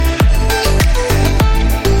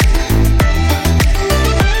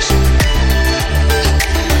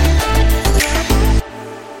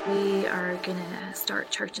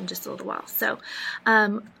the while. So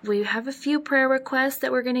we have a few prayer requests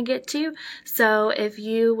that we're going to get to. So if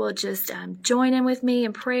you will just join in with me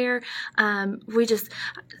in prayer, we just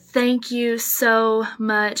thank you so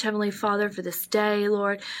much, Heavenly Father, for this day,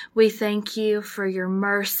 Lord. We thank you for your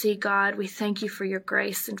mercy, God. We thank you for your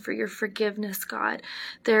grace and for your forgiveness, God.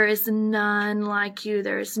 There is none like you.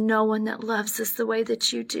 There is no one that loves us the way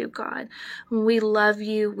that you do, God. We love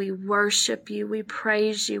you. We worship you. We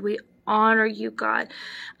praise you. We honor you, God.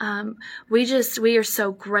 We are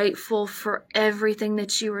so grateful for everything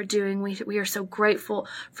that you are doing. We are so grateful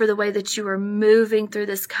for the way that you are moving through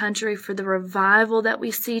this country, for the revival that we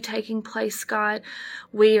see taking place, God.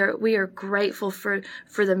 We are grateful for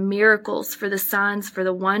the miracles, for the signs, for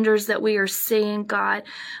the wonders that we are seeing, God.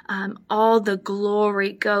 All the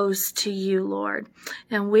glory goes to you, Lord.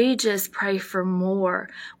 And we just pray for more.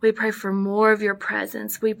 We pray for more of your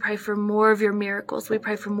presence. We pray for more of your miracles. We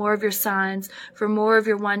pray for more of your signs, for more of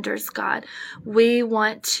your wonders, God. We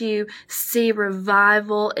want to see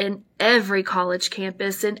revival in every college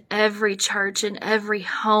campus, in every church, in every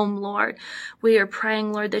home, Lord. We are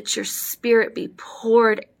praying, Lord, that your Spirit be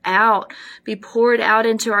poured out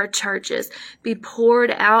into our churches, be poured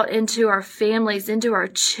out into our families, into our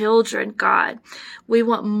children, God. We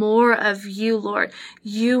want more of you, Lord.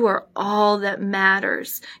 You are all that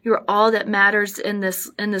matters. You are all that matters in this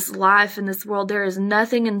life, in this world. There is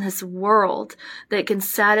nothing in this world that can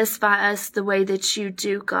satisfy us the way that you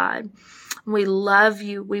do, God. We love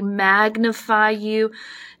you. We magnify you.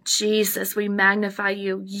 Jesus, we magnify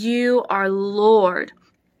you. You are Lord.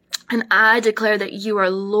 And I declare that you are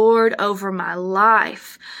Lord over my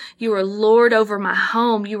life. You are Lord over my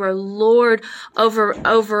home. You are Lord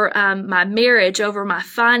over my marriage, over my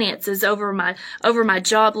finances, over my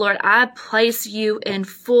job, Lord. I place you in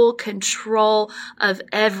full control of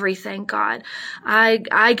everything, God.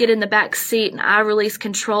 I get in the back seat and I release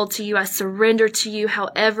control to you. I surrender to you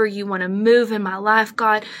however you want to move in my life,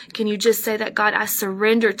 God. Can you just say that, God? I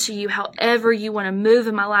surrender to you however you want to move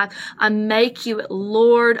in my life. I make you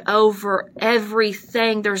Lord over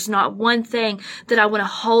everything. There's not one thing that I want to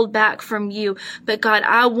hold back from you. But God,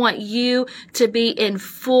 I want you to be in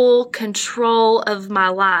full control of my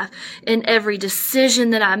life. In every decision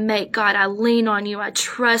that I make, God, I lean on you. I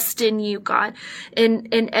trust in you, God.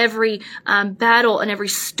 In every battle and every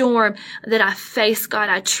storm that I face, God,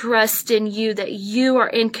 I trust in you that you are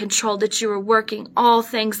in control, that you are working all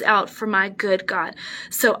things out for my good, God.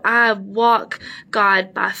 So I walk,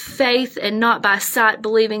 God, by faith and not by sight,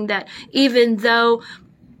 believing that even though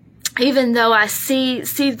I see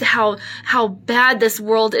how bad this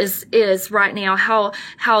world is right now,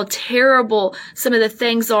 how terrible some of the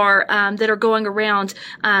things are that are going around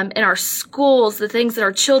in our schools, the things that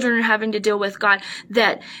our children are having to deal with, God,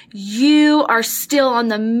 that you are still on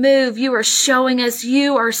the move. You are showing us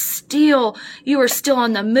you are still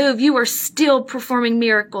on the move. You are still performing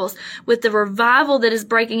miracles with the revival that is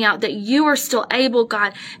breaking out, that you are still able,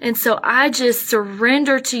 God. And so I just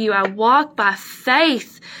surrender to you. I walk by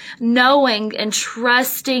faith, knowing and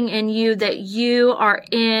trusting in you that you are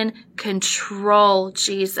in control,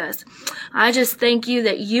 Jesus. I just thank you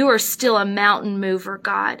that you are still a mountain mover,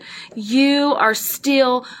 God. You are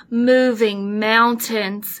still moving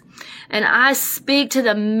mountains. And I speak to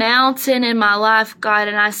the mountain in my life, God,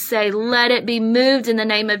 and I say, let it be moved in the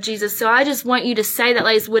name of Jesus. So I just want you to say that,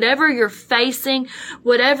 ladies, whatever you're facing,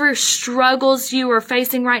 whatever struggles you are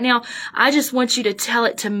facing right now, I just want you to tell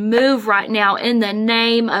it to move right now in the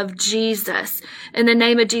name of Jesus. In the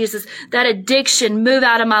name of Jesus. That addiction, move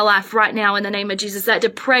out of my life right now in the name of Jesus. That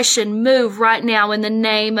depression, move right now in the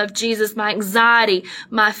name of Jesus. My anxiety,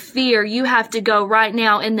 my fear, you have to go right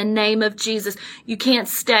now in the name of Jesus. You can't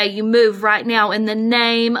stay. You move right now in the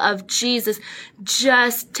name of Jesus.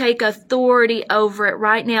 Just take authority over it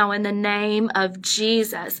right now in the name of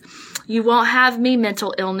Jesus. You won't have me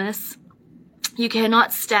mental illness. You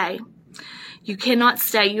cannot stay. You cannot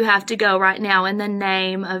stay. You have to go right now in the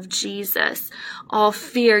name of Jesus. All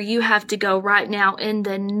fear, you have to go right now in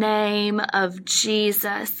the name of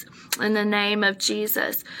Jesus. In the name of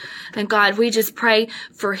Jesus. And God, we just pray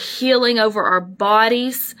for healing over our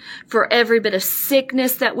bodies, for every bit of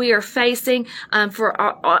sickness that we are facing, for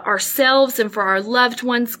ourselves and for our loved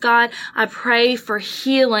ones, God. I pray for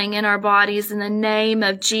healing in our bodies in the name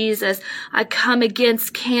of Jesus. I come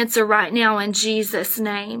against cancer right now in Jesus'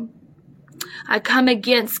 name. I come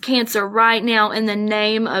against cancer right now in the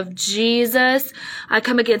name of Jesus. I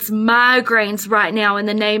come against migraines right now in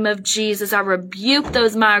the name of Jesus. I rebuke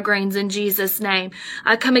those migraines in Jesus' name.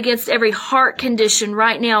 I come against every heart condition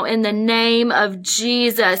right now in the name of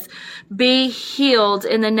Jesus. Be healed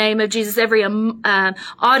in the name of Jesus. Every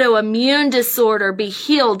autoimmune disorder, be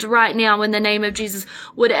healed right now in the name of Jesus.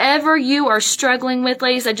 Whatever you are struggling with,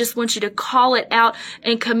 ladies, I just want you to call it out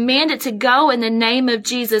and command it to go in the name of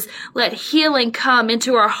Jesus. Let healing come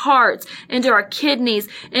into our hearts, into our kidneys,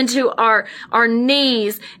 into our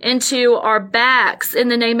knees, into our backs in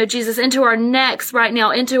the name of Jesus, into our necks right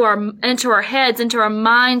now, into our heads, into our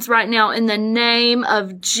minds right now in the name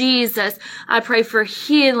of Jesus. I pray for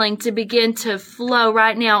healing to begin to flow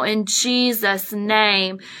right now in Jesus'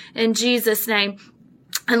 name. In Jesus' name.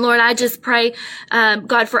 And Lord, I just pray,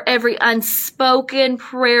 God, for every unspoken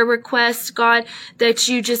prayer request, God, that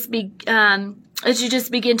you just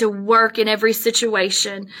begin to work in every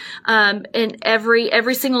situation, and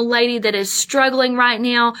every single lady that is struggling right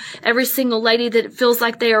now, every single lady that feels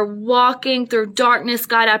like they are walking through darkness,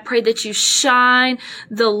 God, I pray that you shine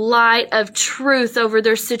the light of truth over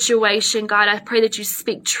their situation. God, I pray that you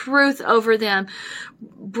speak truth over them.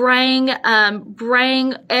 Bring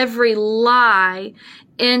every lie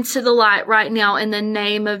into the light right now in the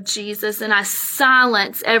name of Jesus. And I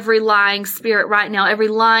silence every lying spirit right now, every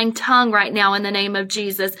lying tongue right now in the name of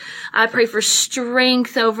Jesus. I pray for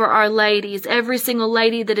strength over our ladies, every single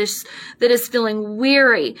lady that is feeling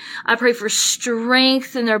weary. I pray for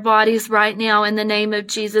strength in their bodies right now in the name of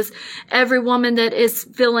Jesus. Every woman that is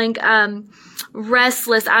feeling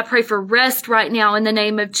restless, I pray for rest right now in the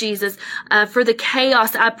name of Jesus. For the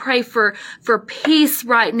chaos, I pray for peace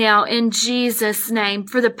right now in Jesus' name.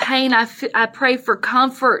 For the pain, I pray for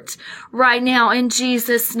comfort right now in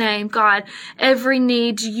Jesus' name, God. Every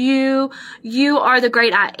need, you are the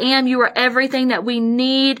great I am. You are everything that we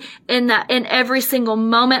need in every single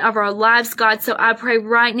moment of our lives, God. So I pray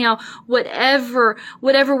right now, whatever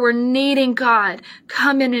we're needing, God,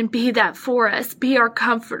 come in and be that for us. Be our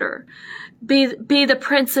comforter. Be the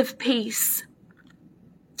Prince of Peace.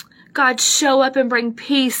 God, show up and bring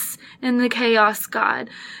peace in the chaos, God.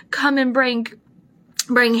 Come and bring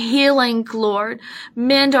healing, Lord.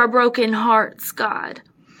 Mend our broken hearts, God.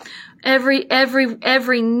 Every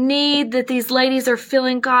need that these ladies are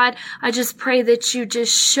feeling, God, I just pray that you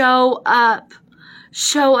just show up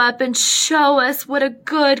and show us what a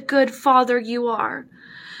good Father you are.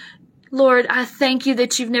 Lord, I thank you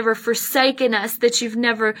that you've never forsaken us, that you've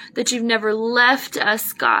never left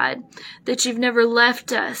us, God, that you've never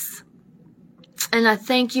left us. And I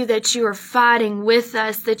thank you that you are fighting with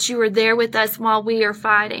us, that you are there with us while we are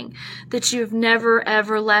fighting, that you've never,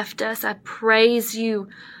 ever left us. I praise you,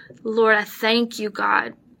 Lord. I thank you,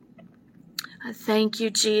 God. I thank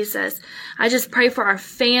you, Jesus. I just pray for our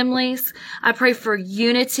families. I pray for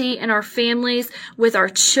unity in our families with our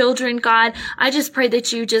children, God. I just pray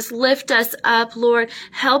that you just lift us up, Lord.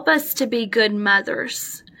 Help us to be good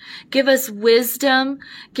mothers. Give us wisdom.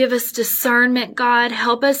 Give us discernment, God.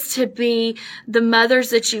 Help us to be the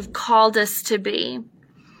mothers that you've called us to be.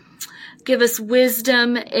 Give us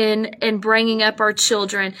wisdom in bringing up our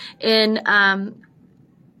children, in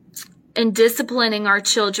disciplining our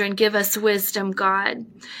children. Give us wisdom, God.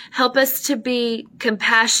 Help us to be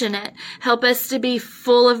compassionate. Help us to be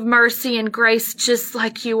full of mercy and grace, just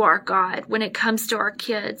like you are, God, when it comes to our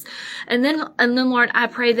kids. And then, Lord, I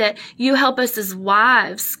pray that you help us as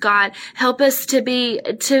wives, God. Help us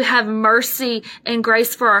to have mercy and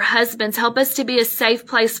grace for our husbands. Help us to be a safe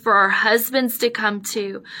place for our husbands to come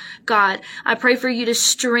to, God. I pray for you to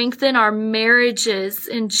strengthen our marriages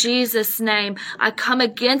in Jesus' name. I come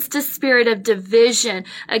against a spirit of division,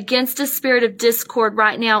 against a spirit of discord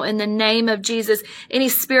right now in the name of Jesus. Any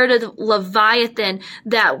spirit of Leviathan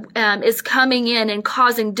that is coming in and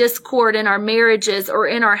causing discord in our marriages or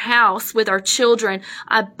in our house with our children,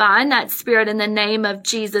 I bind that spirit in the name of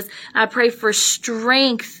Jesus. I pray for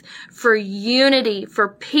strength, for unity, for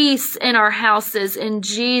peace in our houses in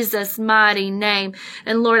Jesus' mighty name.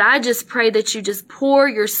 And Lord, I just pray that you just pour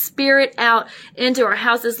your spirit out into our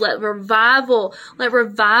houses. Let revival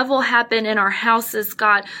happen in our houses,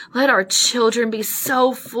 God. Let our children be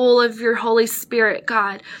so full of your Holy Spirit,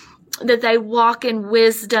 God, that they walk in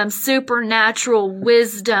wisdom, supernatural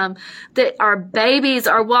wisdom, that our babies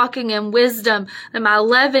are walking in wisdom, and my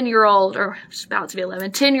 11-year-old, or she's about to be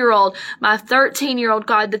 11, 10-year-old, my 13-year-old,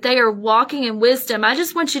 God, that they are walking in wisdom. I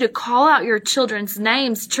just want you to call out your children's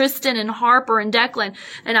names, Tristan and Harper and Declan,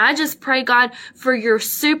 and I just pray, God, for your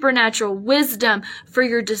supernatural wisdom, for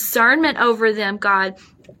your discernment over them, God.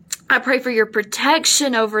 I pray for your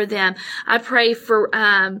protection over them. I pray for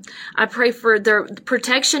their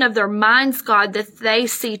protection of their minds, God, that they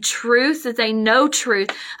see truth, that they know truth.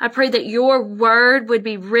 I pray that your word would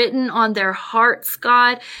be written on their hearts,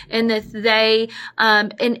 God, and that they,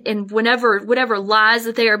 and whatever lies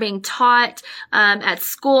that they are being taught, at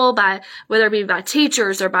school whether it be by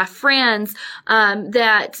teachers or by friends,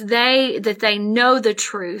 that they know the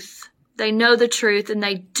truth. They know the truth and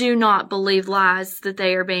they do not believe lies that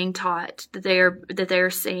they are being taught, that they are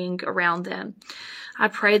seeing around them. I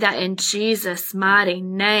pray that in Jesus' mighty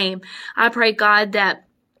name. I pray, God, that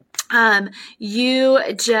you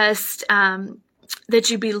just that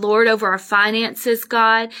you be Lord over our finances,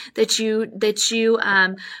 God, that you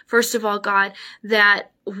first of all, God,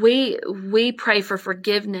 that we pray for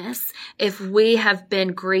forgiveness if we have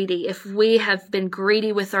been greedy,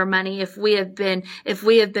 with our money, if we have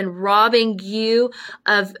been robbing you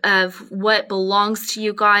of what belongs to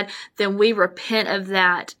you, God, then we repent of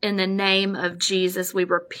that in the name of Jesus. We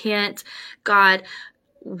repent, God.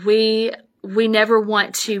 We never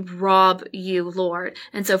want to rob you, Lord.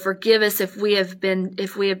 And so forgive us if we have been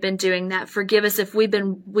doing that. Forgive us if we've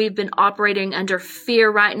been operating under fear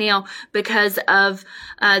right now because of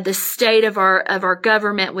the state of our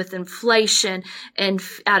government with inflation and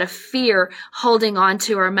out of fear holding on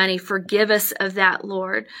to our money. Forgive us of that,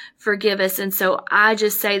 Lord. Forgive us. And so I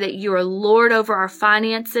just say that you are Lord over our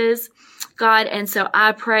finances, God. And so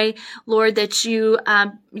I pray, Lord, that you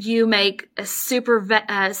make a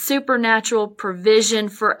supernatural provision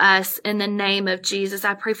for us in the name of Jesus.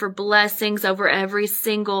 I pray for blessings over every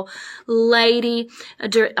single lady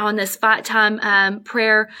on this Fight Time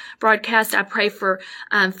prayer broadcast. I pray for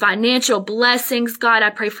financial blessings, God.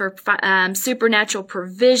 I pray for supernatural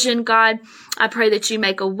provision, God. I pray that you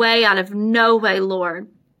make a way out of no way, Lord.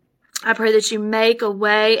 I pray that you make a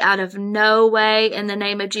way out of no way in the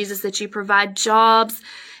name of Jesus, that you provide jobs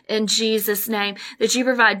in Jesus' name, that you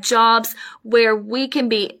provide jobs where we can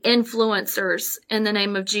be influencers in the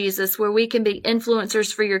name of Jesus, where we can be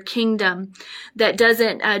influencers for your kingdom, that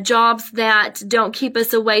doesn't, jobs that don't keep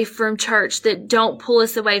us away from church, that don't pull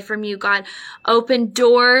us away from you, God. Open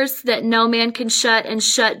doors that no man can shut and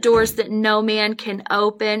shut doors that no man can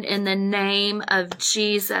open in the name of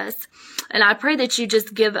Jesus. And I pray that you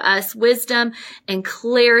just give us wisdom and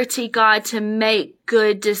clarity, God, to make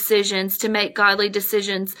good decisions, to make godly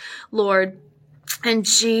decisions, Lord, in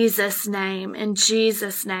Jesus' name, in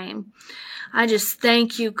Jesus' name. I just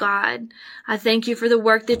thank you, God. I thank you for the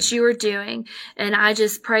work that you are doing. And I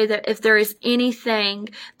just pray that if there is anything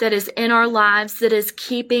that is in our lives that is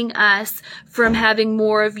keeping us from having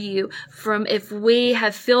more of you, from if we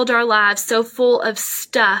have filled our lives so full of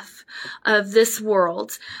stuff of this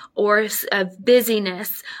world or of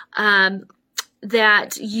busyness,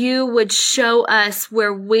 that you would show us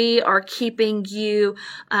where we are keeping you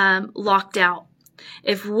locked out.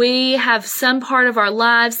 If we have some part of our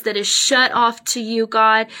lives that is shut off to you,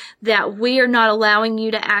 God, that we are not allowing you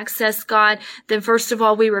to access, God, then first of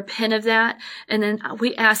all, we repent of that. And then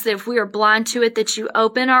we ask that if we are blind to it, that you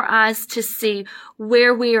open our eyes to see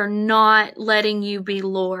where we are not letting you be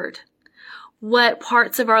Lord. What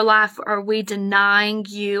parts of our life are we denying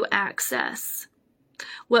you access?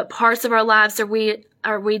 What parts of our lives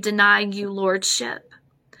are we denying you lordship?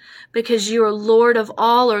 Because you are Lord of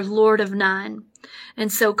all or Lord of none.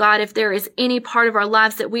 And so, God, if there is any part of our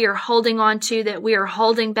lives that we are holding on to, that we are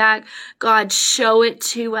holding back, God, show it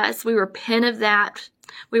to us. We repent of that.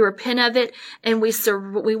 We repent of it, and we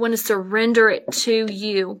want to surrender it to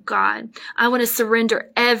you, God. I want to surrender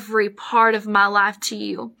every part of my life to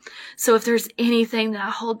you. So if there's anything that I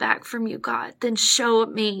hold back from you, God, then show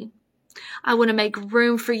it me. I want to make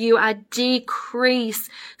room for you. I decrease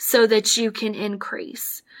so that you can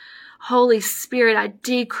increase. Holy Spirit, I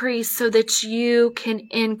decrease so that you can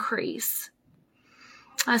increase.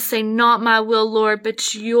 I say, not my will, Lord,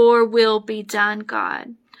 but your will be done,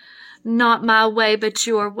 God. Not my way, but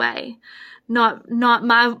your way. Not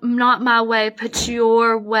my way, but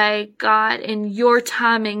your way, God, and your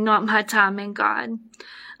timing, not my timing, God.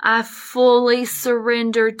 I fully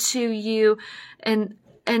surrender to you and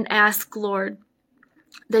ask, Lord,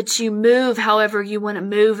 that you move however you want to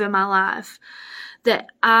move in my life. That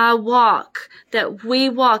we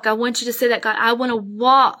walk. I want you to say that, God. I want to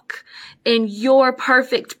walk in your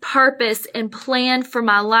perfect purpose and plan for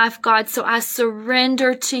my life, God. So I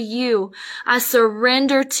surrender to you. I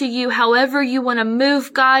surrender to you. However you want to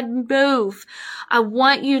move, God, move. I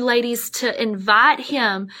want you, ladies, to invite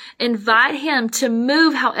him to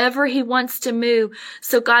move however he wants to move.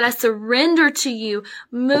 So God, I surrender to you.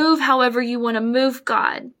 Move however you want to move,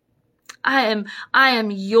 God. I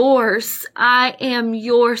am yours. I am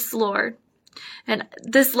yours, Lord. And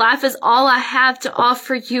this life is all I have to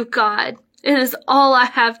offer you, God. It is all I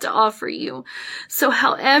have to offer you. So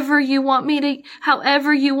however you want me to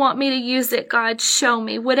use it, God, show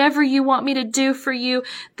me. Whatever you want me to do for you,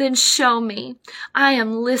 then show me. I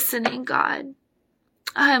am listening, God.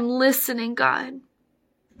 I am listening, God.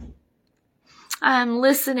 I am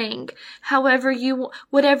listening. Whatever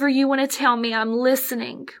you want to tell me, I'm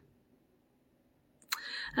listening.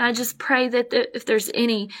 And I just pray that if there's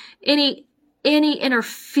any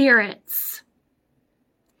interference,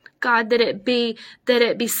 God, that it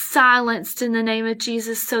be silenced in the name of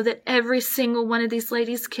Jesus, so that every single one of these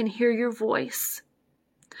ladies can hear your voice,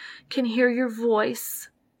 and hear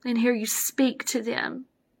you speak to them.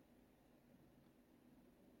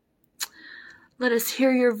 Let us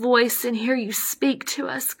hear your voice and hear you speak to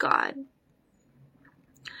us, God.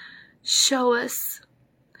 Show us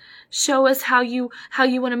how you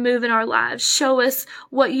want to move in our lives. Show us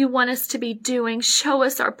what you want us to be doing. Show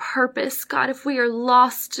us our purpose, God. If we are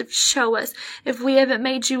lost, show us. If we haven't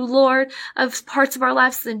made you Lord of parts of our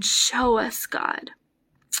lives, then show us, God.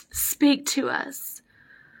 Speak to us.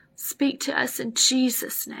 Speak to us in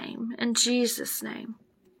Jesus' name. In Jesus' name.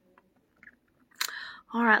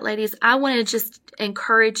 All right, ladies, I want to just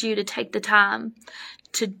encourage you to take the time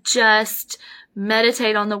to just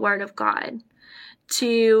meditate on the Word of God,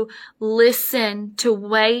 to listen, to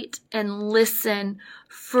wait and listen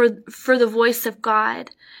for the voice of God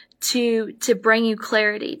to bring you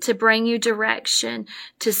clarity, to bring you direction,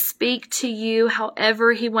 to speak to you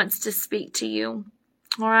however He wants to speak to you.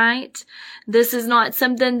 All right. This is not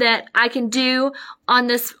something that I can do on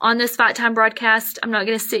this Fight Time broadcast. I'm not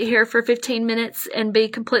going to sit here for 15 minutes and be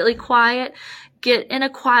completely quiet. Get in a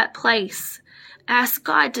quiet place. Ask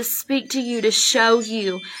God to speak to you, to show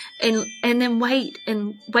you, and then wait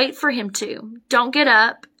for Him to. Don't get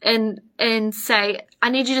up and say, I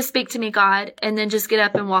need you to speak to me, God, and then just get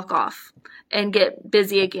up and walk off and get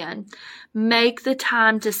busy again. Make the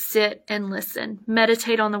time to sit and listen.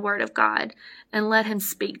 Meditate on the Word of God and let Him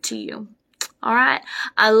speak to you. All right.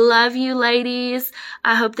 I love you, ladies.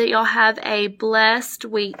 I hope that y'all have a blessed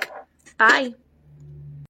week. Bye.